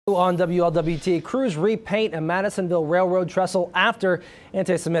On WLWT, crews repaint a Madisonville railroad trestle after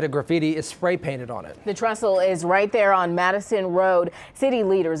anti-Semitic graffiti is spray painted on it. The trestle is right there on Madison Road. City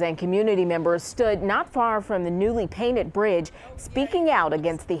leaders and community members stood not far from the newly painted bridge, speaking out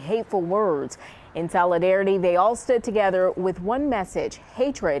against the hateful words. In solidarity, they all stood together with one message: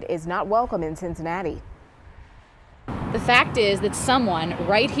 hatred is not welcome in Cincinnati. The fact is that someone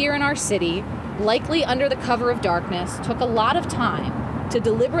right here in our city, likely under the cover of darkness, took a lot of time to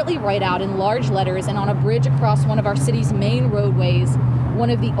deliberately write out in large letters and on a bridge across one of our city's main roadways one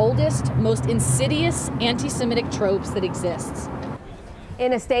of the oldest, most insidious anti-Semitic tropes that exists.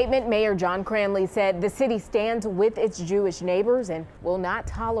 In a statement, Mayor John Cranley said the city stands with its Jewish neighbors and will not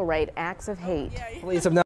tolerate acts of hate. Police have now